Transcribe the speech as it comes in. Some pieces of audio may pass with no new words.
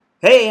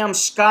Hey, I'm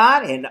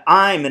Scott, and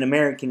I'm an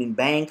American in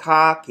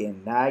Bangkok,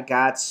 and I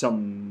got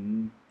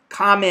some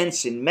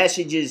comments and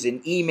messages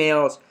and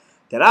emails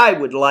that I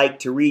would like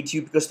to read to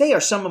you because they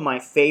are some of my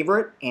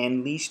favorite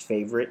and least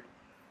favorite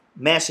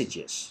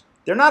messages.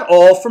 They're not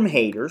all from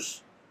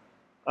haters,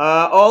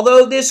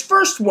 although this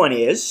first one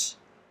is.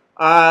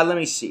 Let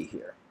me see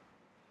here.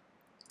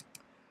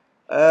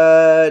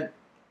 Uh,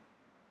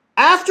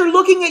 After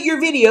looking at your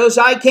videos,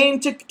 I came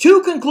to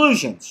two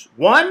conclusions.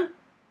 One,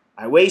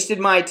 I wasted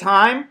my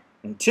time,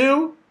 and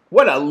two,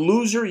 what a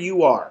loser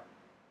you are.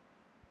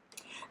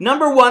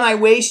 Number one, I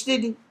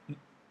wasted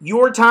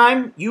your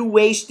time.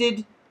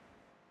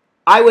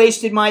 I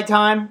wasted my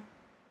time.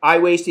 I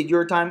wasted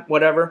your time.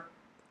 Whatever.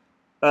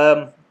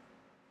 Um,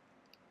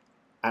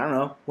 I don't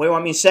know. What do you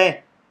want me to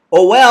say?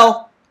 Oh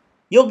well,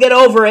 you'll get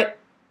over it.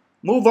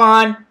 Move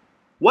on.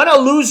 What a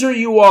loser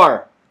you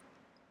are.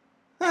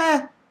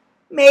 Eh,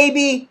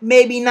 maybe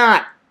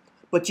not.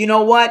 But you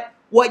know what?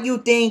 What you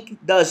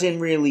think doesn't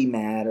really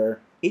matter.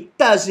 It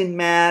doesn't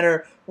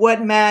matter.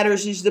 What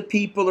matters is the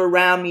people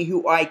around me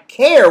who I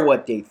care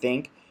what they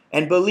think.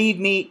 And believe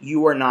me,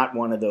 you are not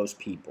one of those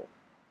people.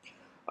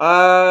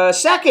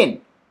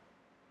 Second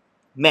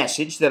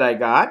message that I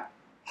got.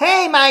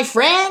 Hey, my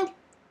friend.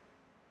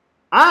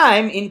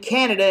 I'm in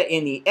Canada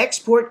in the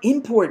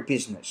export-import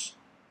business.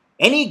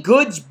 Any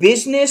goods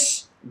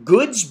business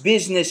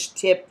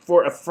tip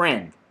for a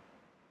friend?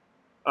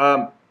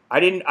 I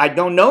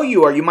don't know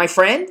you. Are you my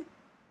friend?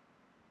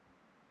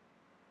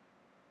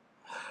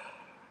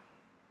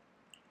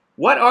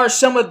 What are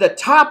some of the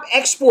top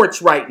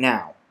exports right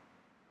now?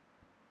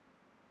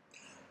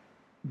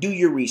 Do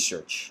your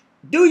research.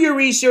 Do your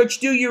research,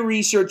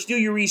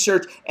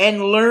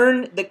 and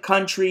learn the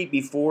country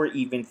before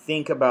even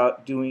thinking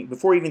about doing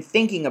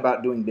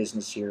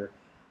business here.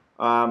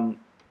 And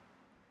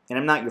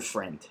I'm not your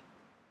friend.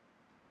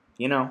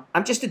 You know,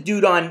 I'm just a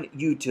dude on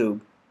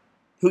YouTube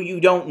who you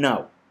don't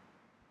know.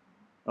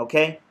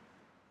 Okay?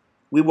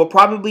 We will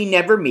probably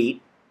never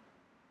meet.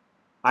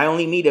 I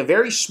only meet a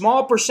very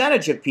small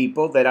percentage of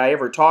people that I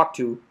ever talk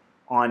to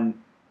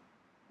on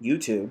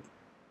YouTube.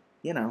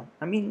 You know,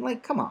 I mean,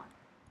 like, come on.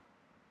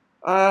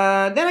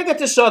 Then I got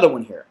this other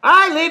one here.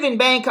 I live in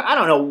Bangkok. I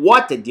don't know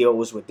what the deal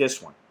was with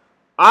this one.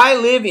 I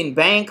live in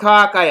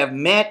Bangkok. I have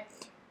met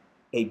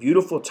a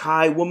beautiful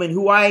Thai woman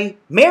who I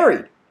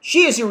married.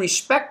 She is a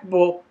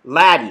respectable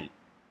laddie.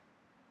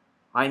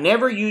 I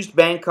never used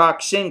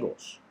Bangkok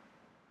singles.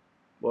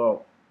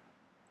 Well,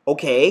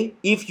 okay,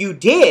 if you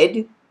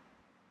did,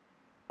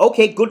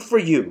 okay, good for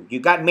you. You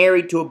got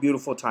married to a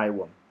beautiful Thai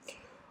woman.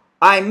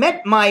 I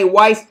met my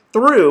wife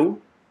through,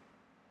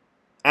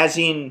 as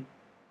in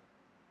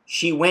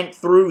she went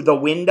through the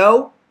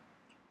window,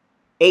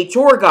 a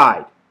tour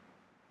guide.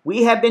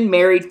 We have been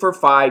married for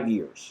 5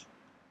 years.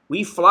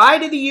 We fly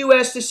to the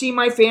U.S. to see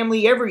my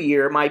family every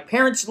year. My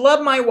parents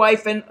love my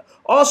wife and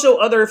also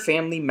other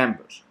family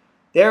members.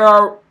 There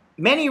are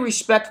many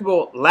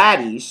respectable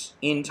laddies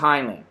in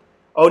Thailand.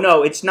 Oh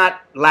no, it's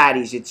not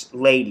laddies, it's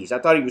ladies. I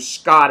thought he was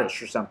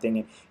Scottish or something,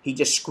 and he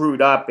just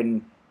screwed up,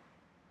 and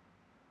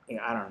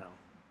I don't know.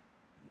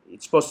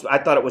 It's supposed to. I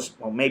thought it was.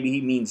 Well, maybe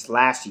he means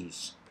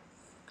lassies.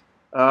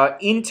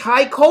 In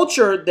Thai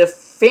culture, the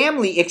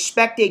family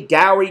expect a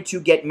dowry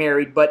to get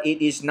married, but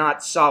it is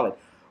not solid.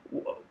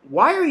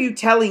 Why are you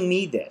telling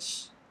me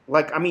this?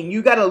 Like, I mean,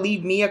 you got to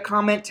leave me a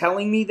comment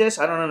telling me this?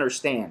 I don't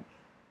understand.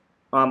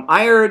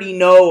 I already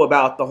know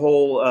about the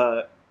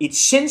whole, it's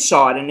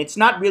sinsod, and it's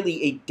not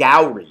really a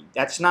dowry.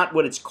 That's not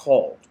what it's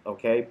called,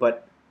 okay?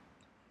 But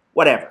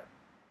whatever.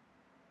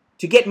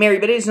 To get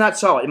married, but it is not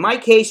solid. In my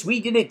case, we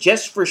did it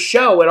just for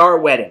show at our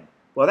wedding.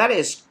 Well, that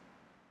is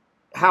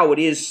how it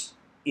is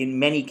in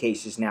many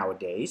cases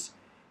nowadays,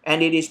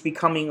 and it is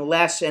becoming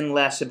less and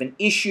less of an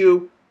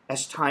issue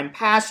as time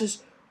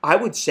passes. I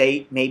would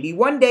say maybe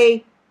one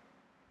day,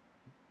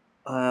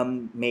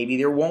 maybe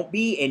there won't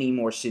be any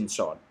more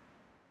sinsod.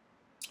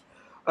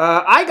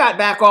 I got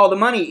back all the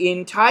money.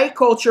 In Thai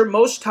culture,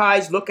 most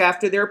Thais look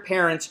after their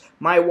parents.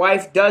 My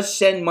wife does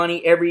send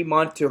money every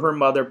month to her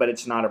mother, but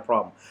it's not a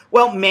problem.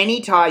 Well,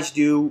 many Thais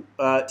do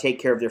take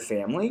care of their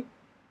family.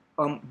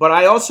 But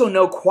I also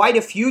know quite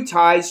a few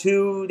Thais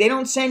who they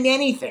don't send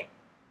anything.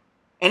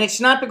 And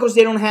it's not because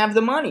they don't have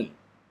the money.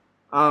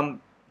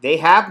 They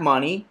have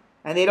money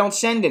and they don't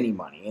send any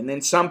money. And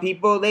then some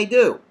people, they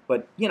do.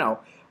 But, you know,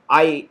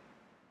 I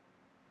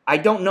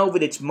don't know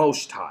that it's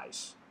most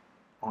Thais,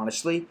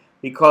 honestly.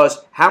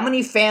 Because how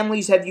many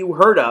families have you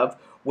heard of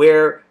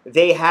where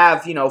they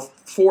have, 4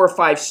 or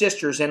 5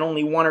 sisters and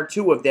only 1 or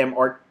 2 of them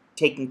are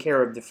taking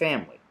care of the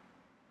family?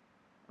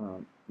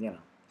 You know.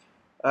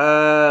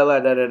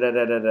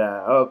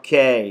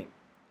 Okay.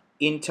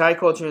 In Thai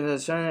culture,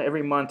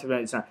 every month,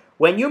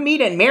 when you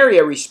meet and marry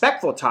a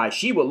respectful Thai,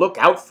 she will look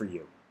out for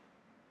you.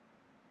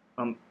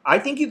 I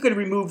think you could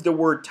remove the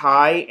word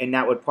Thai, and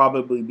that would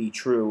probably be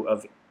true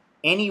of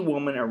any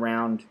woman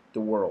around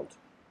the world.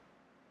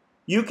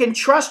 You can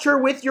trust her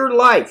with your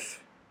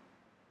life.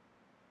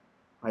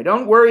 I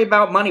don't worry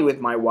about money with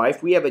my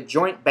wife. We have a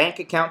joint bank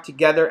account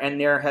together, and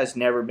there has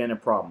never been a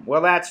problem.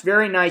 Well, that's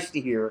very nice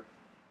to hear.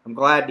 I'm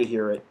glad to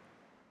hear it.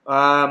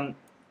 Now,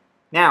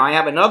 I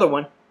have another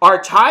one.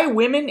 Are Thai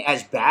women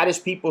as bad as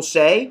people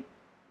say?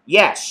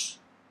 Yes.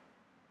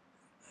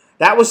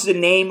 That was the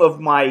name of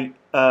my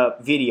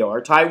video.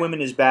 Are Thai women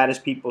as bad as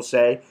people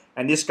say?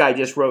 And this guy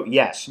just wrote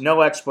yes.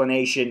 No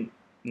explanation,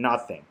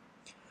 nothing.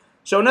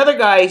 So another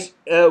guy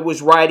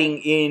was writing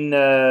in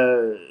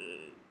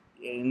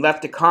and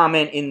left a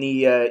comment in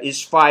the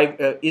is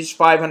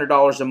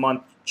 $500 a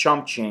month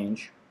chump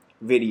change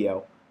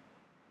video,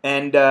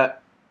 and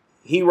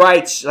he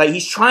writes like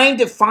he's trying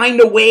to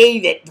find a way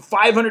that the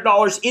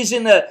 $500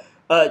 isn't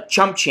a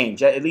chump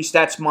change. At least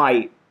that's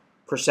my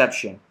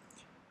perception.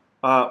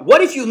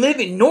 What if you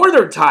live in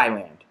northern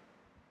Thailand?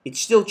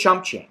 It's still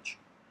chump change.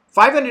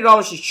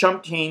 $500 is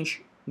chump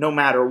change no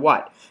matter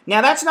what.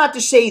 Now, that's not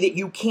to say that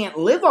you can't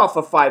live off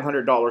of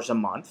 $500 a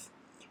month.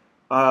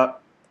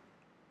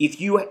 If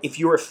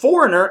you're a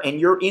foreigner and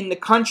you're in the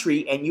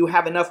country and you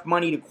have enough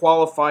money to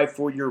qualify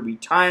for your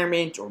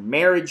retirement or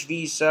marriage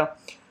visa,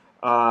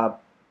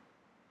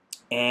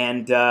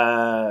 and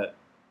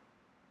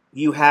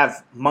you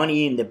have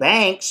money in the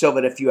bank so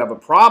that if you have a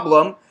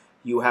problem,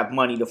 you have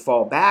money to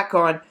fall back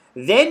on,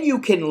 then you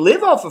can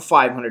live off of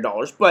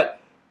 $500, but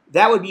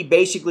that would be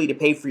basically to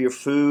pay for your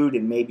food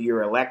and maybe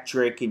your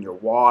electric and your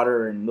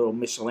water and little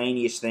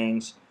miscellaneous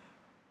things.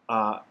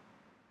 But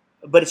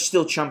it's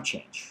still chump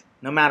change,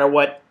 no matter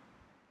what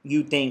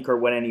you think or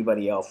what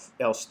anybody else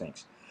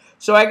thinks.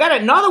 So I got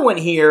another one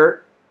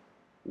here.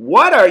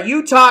 What are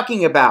you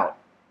talking about?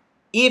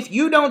 If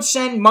you don't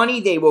send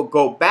money, they will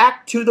go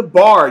back to the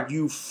bar,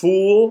 you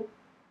fool.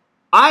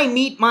 I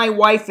meet my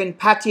wife in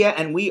Pattaya,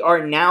 and we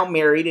are now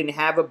married and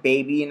have a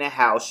baby in a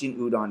house in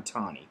Udon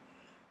Thani.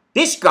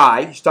 This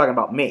guy, he's talking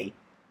about me,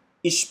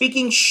 is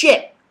speaking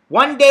shit.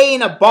 One day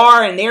in a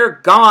bar and they're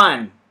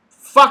gone.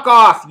 Fuck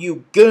off,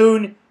 you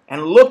goon.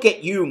 And look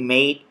at you,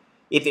 mate.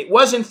 If it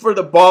wasn't for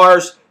the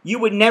bars, you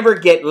would never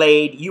get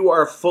laid. You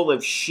are full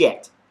of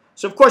shit.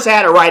 So, of course, I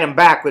had to write him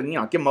back with,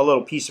 give him a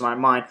little piece of my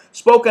mind.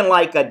 Spoken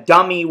like a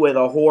dummy with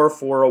a whore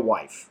for a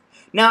wife.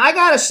 Now, I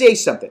gotta say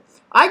something.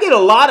 I get a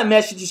lot of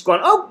messages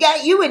going, oh,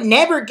 God, you would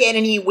never get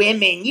any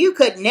women. You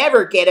could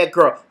never get a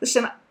girl.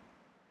 Listen,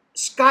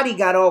 Scotty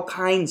got all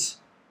kinds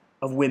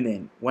of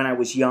women when I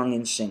was young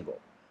and single.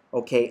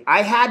 Okay,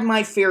 I had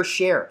my fair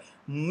share.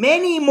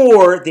 Many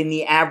more than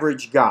the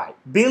average guy.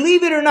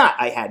 Believe it or not,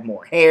 I had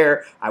more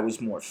hair, I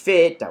was more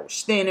fit, I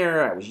was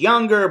thinner, I was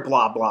younger,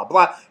 blah, blah,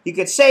 blah. You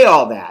could say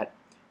all that,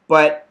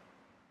 but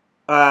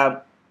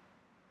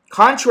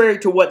contrary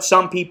to what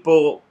some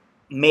people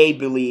may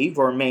believe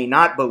or may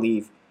not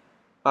believe,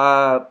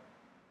 I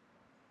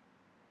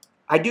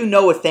do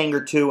know a thing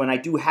or two, and I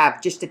do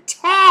have just a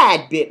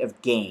tad bit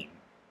of game.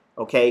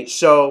 Okay,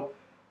 so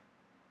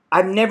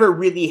I've never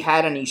really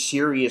had any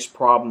serious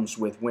problems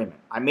with women.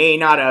 I may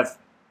not have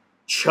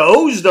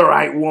chose the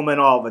right woman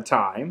all the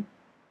time,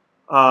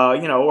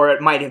 or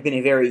it might have been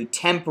a very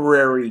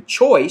temporary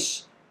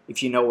choice,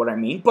 if you know what I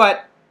mean.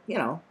 But,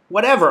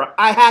 whatever.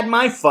 I had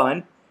my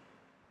fun,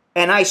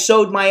 and I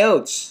sowed my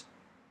oats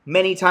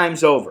many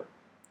times over.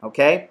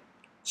 Okay?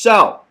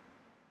 So,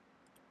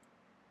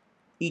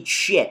 eat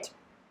shit.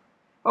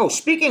 Oh,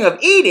 speaking of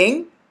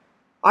eating,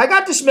 I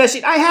got this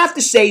message. I have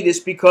to say this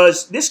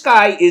because this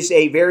guy is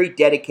a very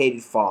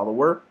dedicated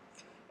follower.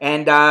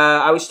 And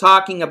I was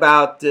talking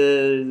about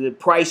the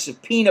price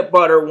of peanut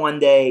butter one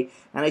day.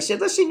 And I said,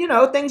 listen,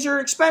 things are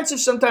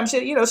expensive sometimes.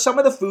 Some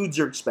of the foods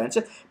are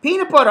expensive.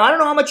 Peanut butter, I don't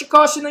know how much it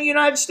costs in the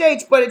United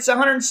States, but it's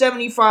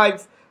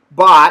 175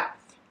 baht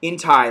in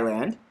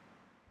Thailand.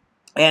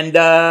 And,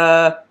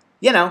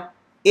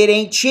 it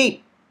ain't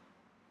cheap.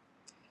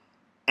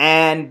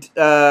 And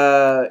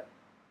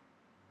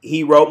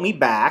he wrote me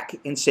back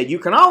and said, you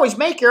can always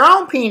make your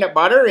own peanut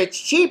butter. It's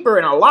cheaper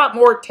and a lot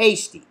more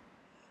tasty.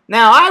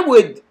 Now, I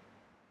would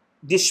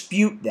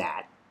dispute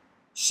that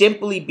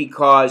simply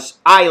because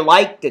I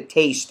like the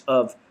taste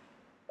of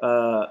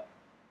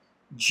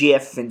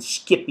Jif and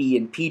Skippy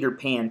and Peter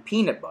Pan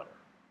peanut butter.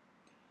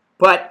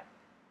 But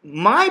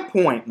my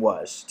point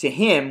to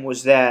him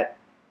was that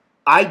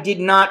I did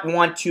not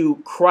want to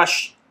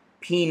crush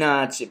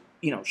peanuts,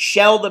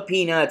 shell the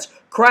peanuts,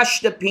 crush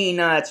the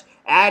peanuts,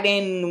 add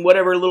in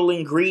whatever little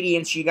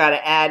ingredients you got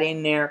to add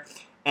in there,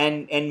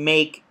 and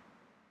make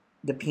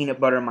the peanut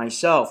butter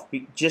myself,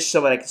 just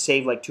so that I could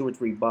save like $2 or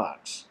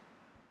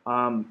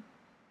 $3.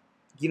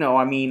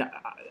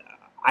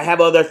 I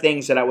have other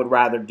things that I would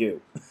rather do.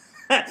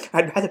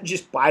 I'd rather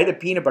just buy the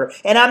peanut butter.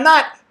 And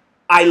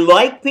I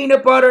like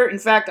peanut butter. In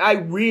fact, I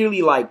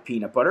really like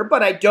peanut butter,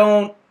 but I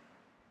don't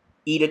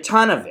eat a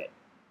ton of it.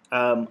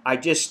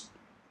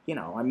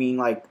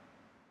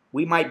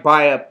 We might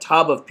buy a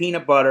tub of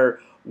peanut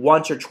butter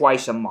once or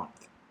twice a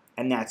month,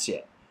 and that's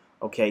it.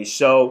 Okay,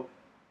 so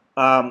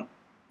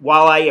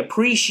while I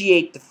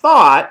appreciate the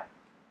thought,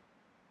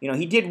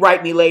 he did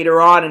write me later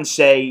on and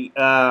say,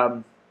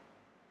 well,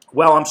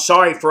 I'm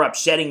sorry for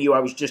upsetting you. I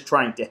was just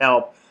trying to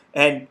help.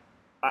 And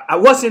I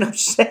wasn't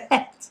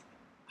upset.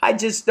 I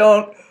just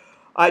don't.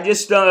 I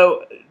just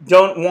don't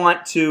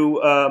want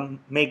to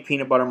make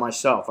peanut butter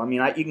myself. I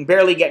mean, you can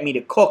barely get me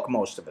to cook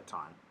most of the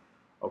time.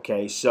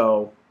 Okay,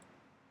 so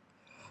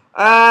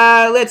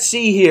let's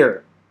see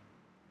here.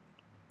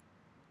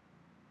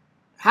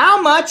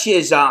 How much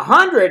is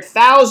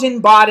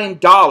 100,000 baht in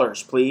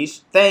dollars,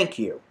 please? Thank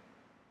you.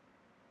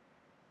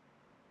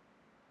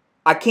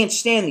 I can't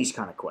stand these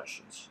kind of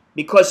questions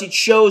because it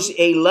shows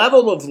a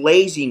level of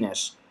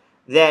laziness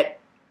that,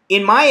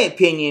 in my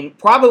opinion,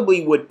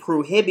 probably would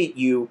prohibit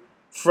you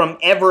from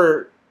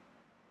ever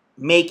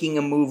making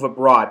a move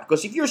abroad.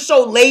 Because if you're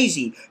so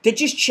lazy to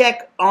just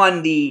check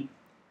on the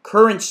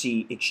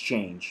currency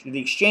exchange, the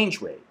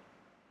exchange rate,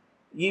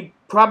 you're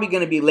probably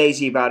going to be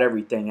lazy about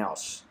everything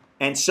else.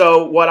 And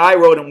so what I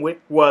wrote him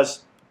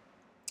was,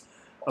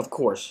 of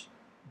course,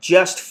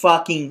 just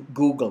fucking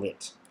Google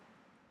it.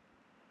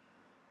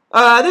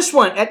 This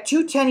one, at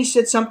 2:10, he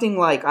said something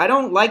like, I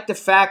don't like the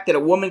fact that a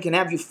woman can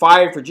have you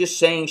fired for just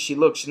saying she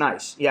looks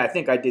nice. Yeah, I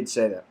think I did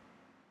say that.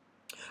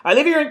 I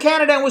live here in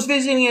Canada and was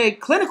visiting a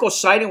clinical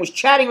site and was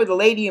chatting with a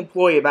lady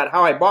employee about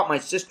how I bought my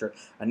sister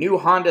a new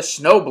Honda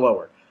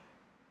snowblower.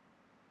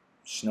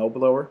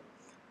 Snowblower?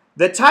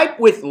 The type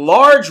with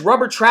large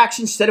rubber tracks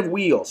instead of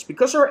wheels,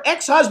 because her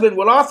ex-husband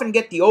would often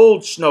get the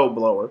old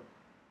snowblower,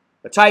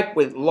 the type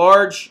with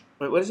large,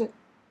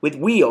 with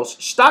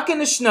wheels, stuck in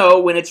the snow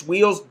when its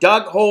wheels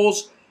dug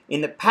holes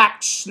in the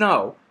packed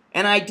snow,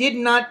 and I did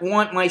not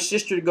want my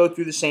sister to go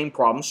through the same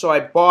problem, so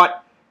I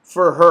bought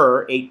for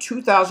her a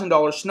 $2,000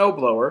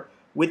 snowblower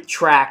with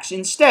tracks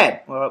instead.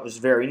 Well, it was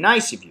very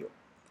nice of you.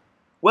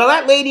 Well,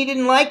 that lady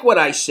didn't like what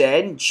I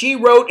said, and she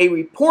wrote a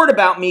report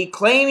about me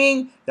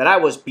claiming that I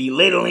was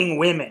belittling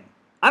women.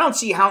 I don't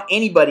see how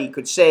anybody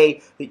could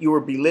say that you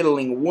were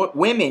belittling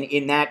women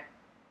in that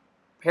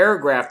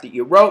paragraph that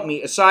you wrote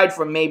me, aside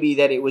from maybe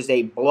that it was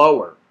a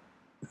blower.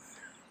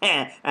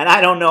 And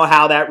I don't know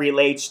how that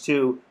relates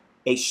to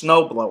a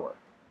snowblower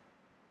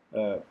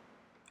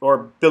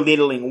or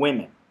belittling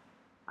women.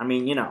 I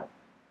mean, you know,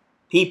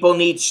 people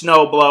need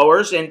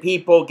snowblowers and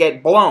people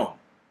get blown.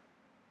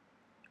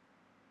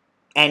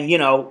 And, you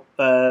know,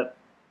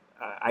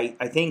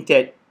 I think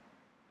that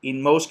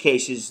in most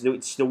cases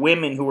it's the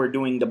women who are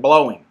doing the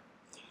blowing.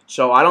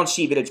 So I don't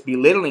see that it's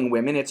belittling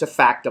women. It's a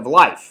fact of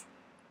life.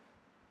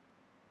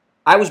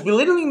 I was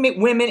belittling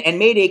women and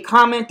made a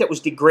comment that was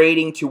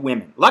degrading to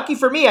women. Lucky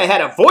for me, I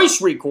had a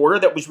voice recorder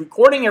that was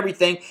recording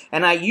everything,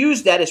 and I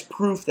used that as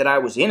proof that I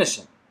was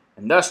innocent,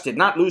 and thus did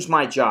not lose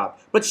my job.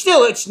 But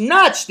still, it's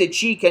nuts that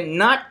she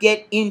cannot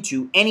get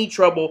into any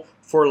trouble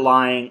for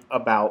lying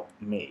about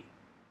me.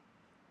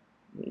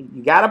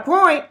 You got a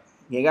point.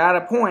 You got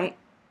a point.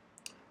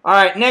 All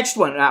right, next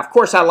one. Now, of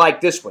course, I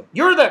like this one.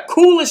 You're the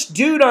coolest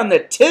dude on the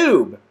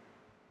tube.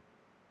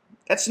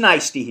 That's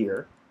nice to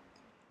hear.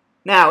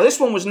 Now, this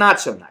one was not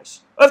so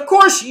nice. Of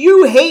course,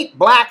 you hate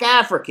black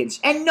Africans,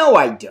 and no,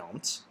 I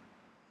don't.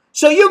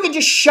 So you can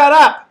just shut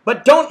up,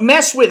 but don't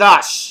mess with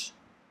us.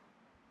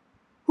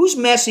 Who's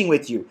messing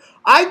with you?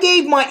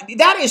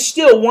 That is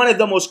still one of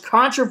the most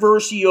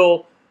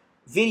controversial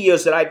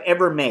videos that I've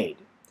ever made.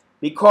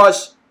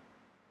 Because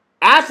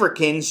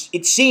Africans,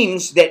 it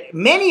seems that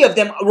many of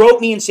them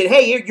wrote me and said,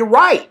 hey, you're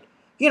right.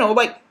 You know,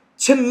 like,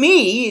 to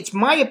me, it's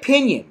my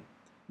opinion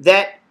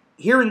that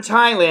here in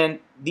Thailand,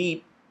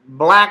 the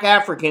black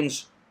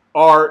Africans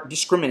are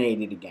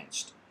discriminated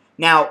against.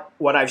 Now,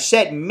 what I've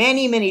said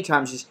many, many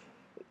times is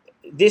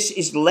this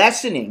is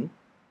lessening,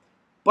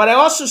 but I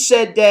also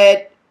said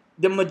that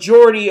the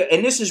majority,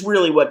 and this is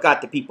really what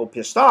got the people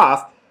pissed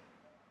off,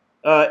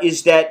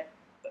 is that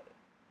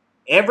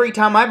every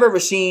time I've ever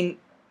seen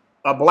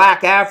a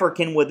black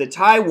African with a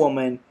Thai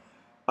woman,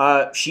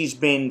 she's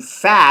been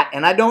fat,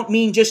 and I don't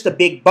mean just a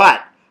big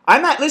butt.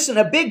 Listen,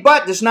 a big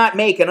butt does not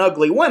make an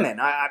ugly woman.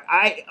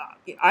 I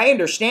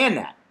understand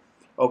that.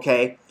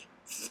 Okay,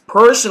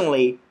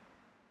 personally,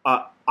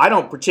 I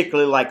don't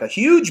particularly like a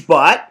huge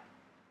butt,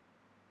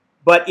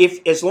 but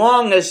as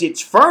long as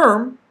it's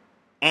firm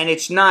and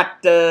it's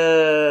not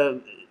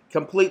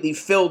completely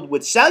filled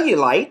with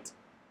cellulite,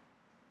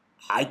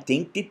 I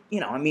think that, you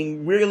know, I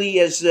mean, really,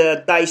 as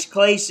Dice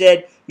Clay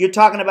said, you're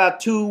talking about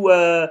two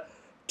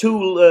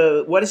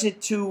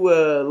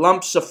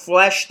lumps of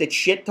flesh that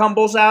shit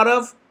tumbles out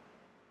of.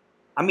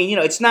 I mean, you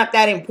know, it's not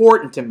that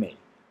important to me,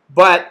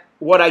 but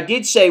what I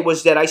did say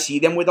was that I see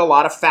them with a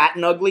lot of fat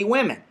and ugly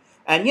women.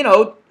 And, you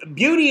know,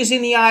 beauty is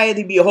in the eye of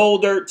the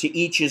beholder, to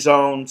each his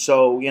own,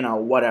 so, you know,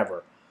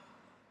 whatever.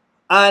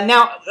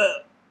 Now,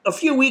 a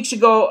few weeks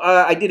ago,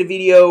 I did a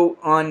video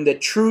on the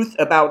truth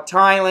about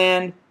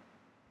Thailand,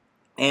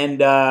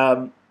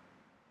 and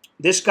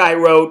this guy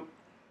wrote,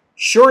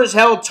 sure as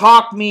hell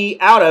talked me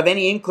out of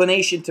any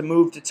inclination to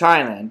move to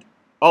Thailand,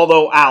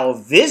 although I'll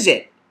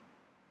visit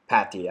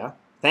Pattaya.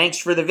 Thanks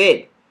for the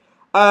vid.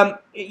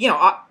 You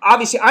know,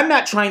 obviously, I'm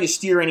not trying to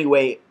steer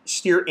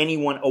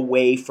anyone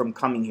away from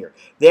coming here.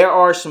 There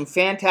are some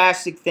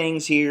fantastic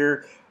things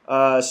here,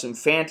 some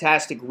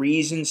fantastic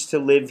reasons to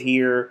live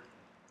here.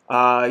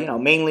 You know,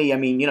 mainly, I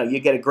mean, you know, you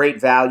get a great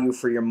value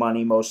for your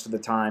money most of the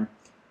time.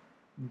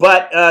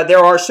 But there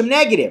are some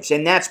negatives,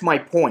 and that's my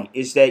point,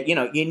 is that,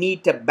 you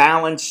need to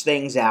balance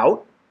things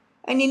out,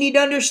 and you need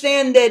to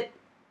understand that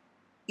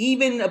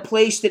even a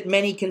place that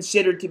many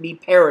consider to be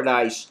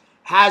paradise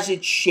has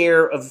its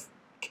share of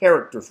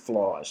character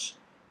flaws,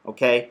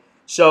 okay?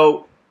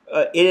 So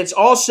it's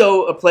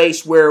also a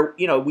place where,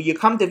 when you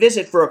come to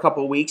visit for a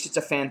couple of weeks, it's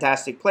a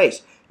fantastic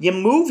place. You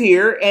move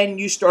here and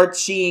you start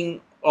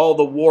seeing all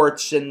the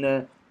warts and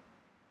the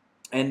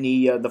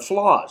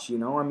flaws,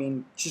 I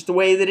mean, it's just the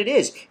way that it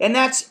is. And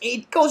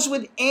it goes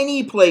with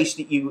any place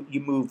that you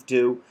move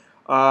to,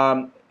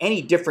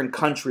 any different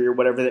country or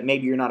whatever that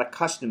maybe you're not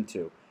accustomed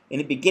to. In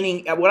the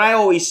beginning, what I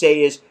always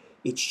say is,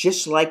 it's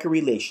just like a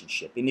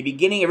relationship. In the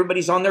beginning,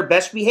 everybody's on their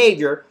best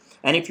behavior,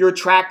 and if you're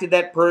attracted to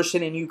that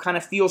person and you kind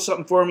of feel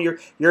something for them,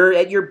 you're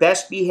at your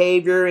best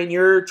behavior and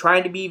you're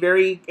trying to be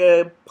very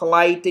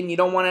polite and you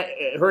don't want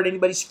to hurt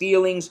anybody's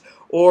feelings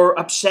or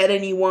upset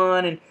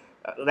anyone, and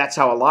that's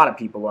how a lot of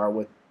people are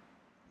with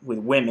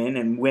women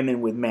and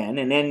women with men.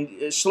 And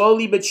then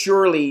slowly but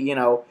surely,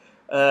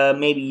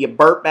 maybe you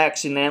burp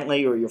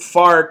accidentally or you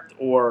fart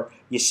or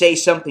you say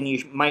something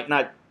you might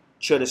not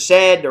should have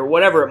said or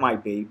whatever it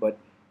might be, but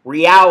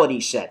reality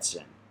sets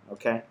in,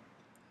 okay?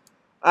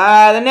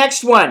 The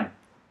next one.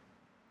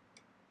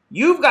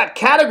 You've got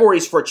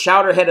categories for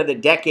Chowderhead of the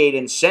decade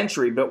and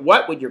century, but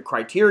what would your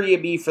criteria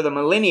be for the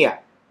millennia?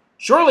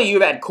 Surely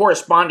you've had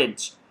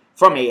correspondence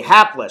from a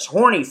hapless,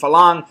 horny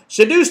Falang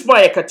seduced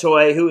by a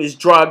Katoi who is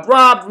drugged,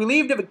 robbed,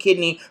 relieved of a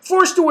kidney,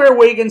 forced to wear a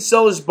wig and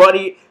sell his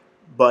body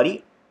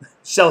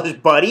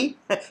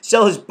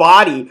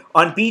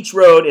on Beach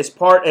Road as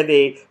part of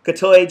a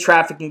Katoi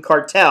trafficking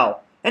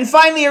cartel, and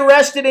finally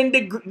arrested and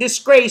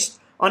disgraced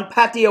on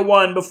Pattaya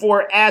 1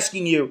 before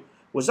asking you,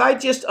 was I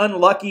just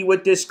unlucky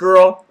with this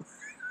girl?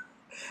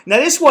 Now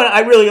this one,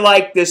 I really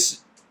like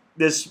this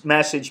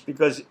message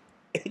because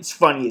it's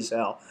funny as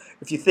hell.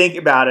 If you think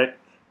about it,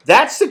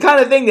 that's the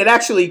kind of thing that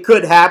actually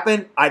could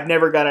happen. I've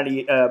never got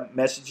any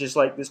messages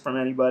like this from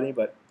anybody,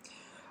 but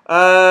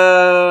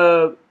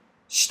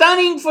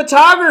stunning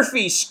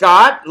photography,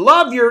 Scott.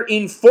 Love your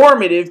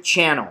informative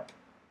channel.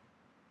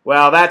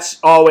 Well, that's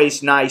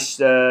always nice,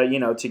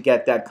 to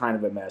get that kind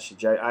of a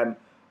message.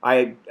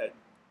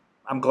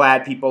 I'm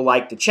glad people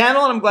like the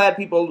channel, and I'm glad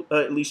people,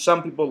 at least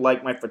some people,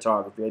 like my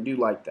photography. I do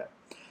like that.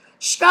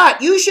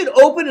 Scott, you should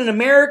open an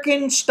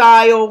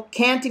American-style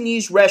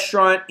Cantonese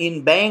restaurant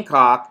in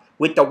Bangkok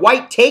with the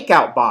white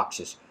takeout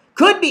boxes.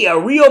 Could be a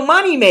real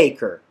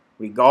moneymaker.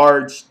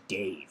 Regards,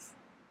 Dave.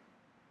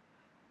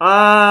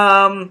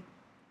 I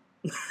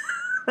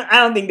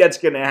don't think that's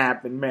going to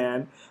happen,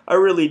 man. I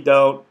really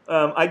don't.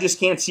 I just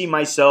can't see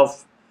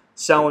myself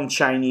selling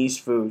Chinese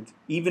food,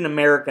 even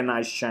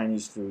Americanized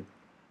Chinese food.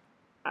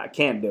 I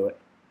can't do it.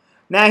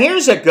 Now,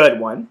 here's a good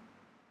one.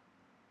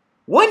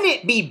 Wouldn't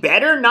it be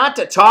better not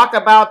to talk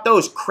about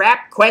those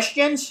crap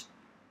questions?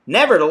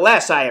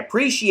 Nevertheless, I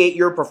appreciate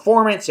your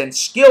performance and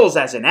skills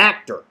as an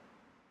actor.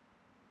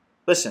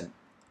 Listen,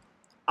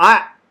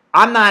 I'm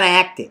not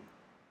acting,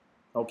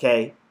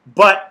 okay?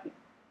 But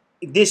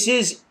this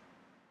is,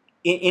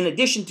 in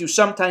addition to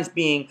sometimes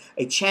being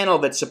a channel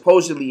that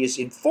supposedly is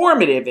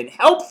informative and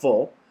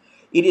helpful,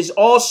 it is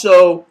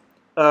also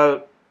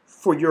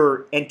for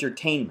your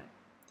entertainment.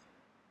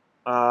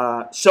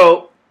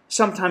 So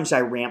sometimes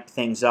I ramp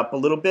things up a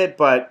little bit,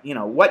 but,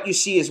 what you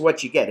see is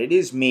what you get. It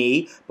is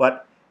me,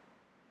 but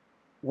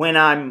when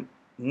I'm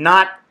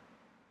not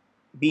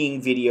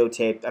being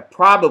videotaped, I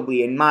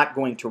probably am not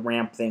going to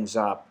ramp things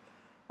up,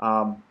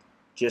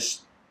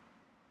 just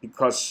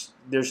because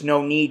there's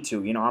no need to.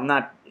 I'm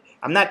not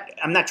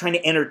trying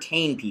to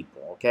entertain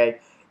people, okay,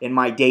 in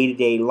my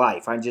day-to-day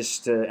life. I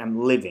just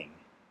am living.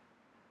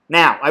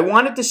 Now, I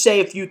wanted to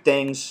say a few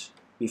things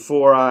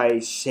before I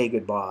say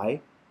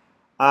goodbye.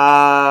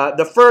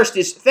 The first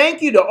is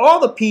thank you to all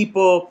the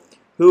people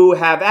who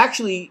have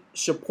actually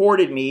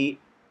supported me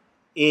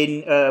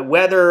in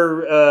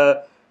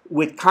whether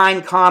with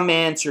kind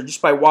comments or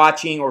just by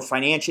watching or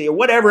financially or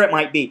whatever it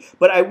might be.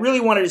 But I really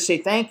wanted to say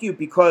thank you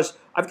because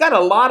I've got a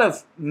lot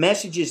of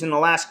messages in the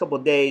last couple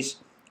of days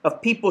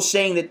of people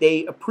saying that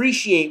they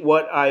appreciate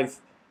what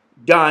I've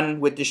done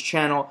with this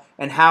channel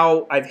and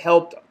how I've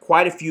helped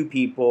quite a few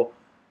people.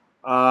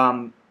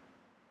 And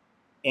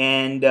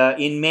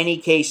in many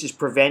cases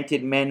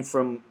prevented men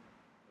from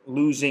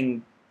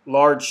losing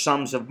large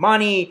sums of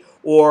money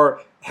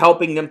or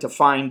helping them to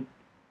find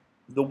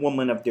the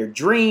woman of their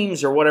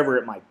dreams or whatever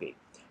it might be.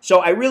 So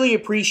I really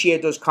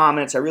appreciate those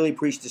comments. I really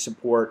appreciate the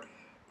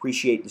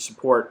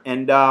support.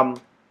 And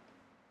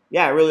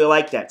yeah, I really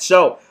like that.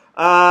 So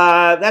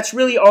that's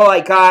really all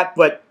I got.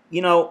 But,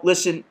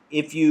 listen,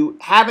 if you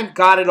haven't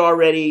got it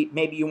already,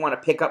 maybe you want to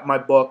pick up my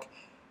book,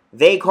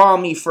 They Call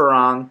Me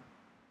Farang.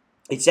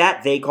 It's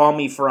at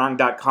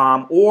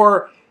theycallmefarang.com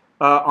or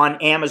on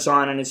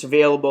Amazon, and it's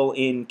available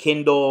in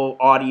Kindle,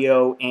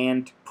 audio,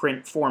 and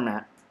print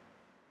format.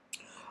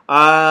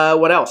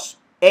 What else?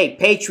 Hey,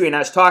 Patreon. I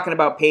was talking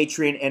about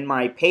Patreon and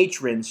my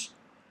patrons.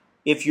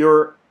 If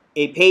you're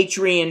a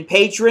Patreon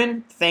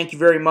patron, thank you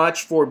very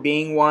much for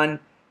being one.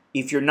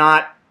 If you're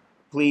not,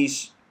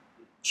 please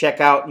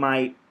check out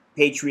my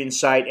Patreon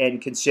site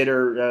and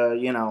consider,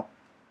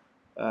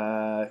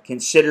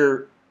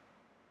 consider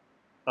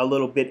a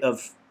little bit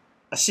of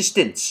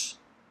assistance.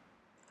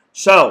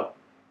 So,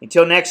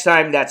 until next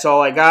time, that's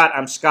all I got.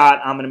 I'm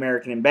Scott. I'm an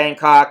American in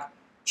Bangkok.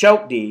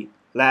 Choke D,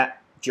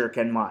 Lat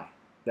Jerkin Mai.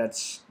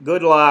 That's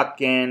good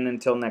luck, and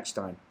until next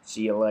time,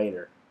 see you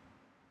later.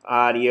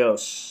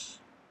 Adios.